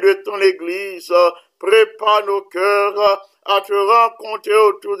sein de ton Église. Prépare nos cœurs à te rencontrer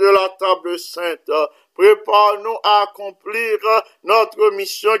autour de la table sainte. Prépare-nous à accomplir notre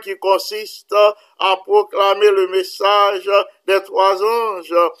mission qui consiste à proclamer le message des trois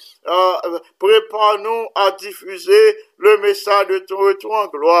anges. Prépare-nous à diffuser le message de ton retour en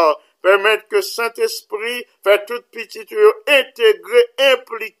gloire. Permettre que Saint-Esprit fait toute petite intégrée,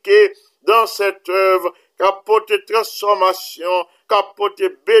 impliquée dans cette œuvre, capote transformation, capote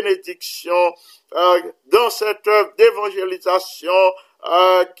bénédiction, dans cette œuvre d'évangélisation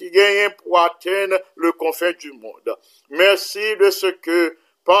qui gagne pour atteindre le confin du monde. Merci de ce que,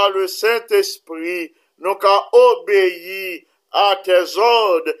 par le Saint-Esprit, nous avons obéi à tes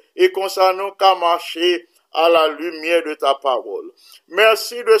ordres et qu'on s'en nous a marché à la lumière de ta parole.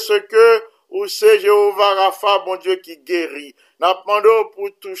 Merci de ce que, où c'est Jéhovah Rapha, bon Dieu qui guérit. Nous demandons pour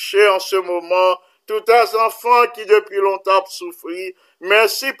toucher en ce moment tous tes enfants qui depuis longtemps souffrent.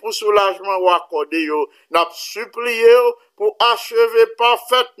 Merci pour soulagement ou accordé. Nous supplié pour achever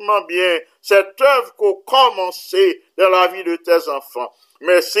parfaitement bien cette œuvre qu'on commencé dans la vie de tes enfants.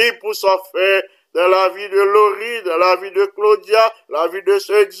 Merci pour ce fait dans la vie de Laurie, dans la vie de Claudia, la vie de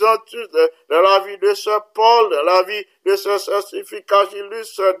ce Exantus, dans la vie de ce Paul, dans la vie de ce Saint-Sylphie Cagilus,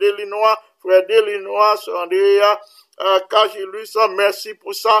 Sœur Delinois, Frère Delinois, Sœur Andrea, Cagilus, merci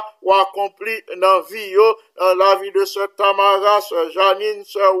pour ça, ou accompli dans la vie de Sœur Tamara, Sœur Janine,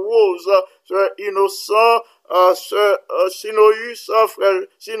 Sœur Rose, Sœur Innocent, Sœur Sinoïus, Frère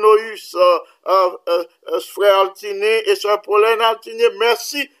Sinoïus, Frère Altiné et Sœur Pauline Altiné,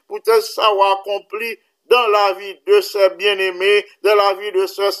 merci pour tout ça ou accompli dans la vie de ce bien-aimé, dans la vie de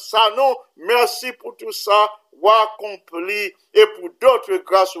ce Sanon. Merci pour tout ça ou accompli et pour d'autres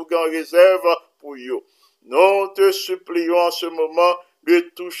grâces ou en réserve pour vous. Nous te supplions en ce moment de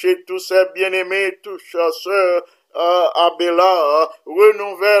toucher tous ces bien-aimés, tous chasseurs, Abela,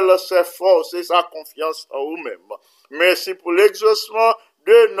 renouvelle ses forces et sa confiance en vous-même. Merci pour l'exaucement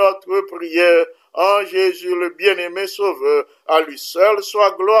de notre prière. En Jésus le bien-aimé Sauveur, à lui seul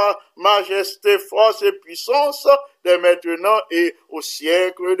soit gloire, majesté, force et puissance, dès maintenant et au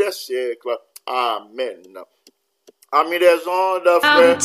siècle des siècles. Amen. Amis des ondes, frères.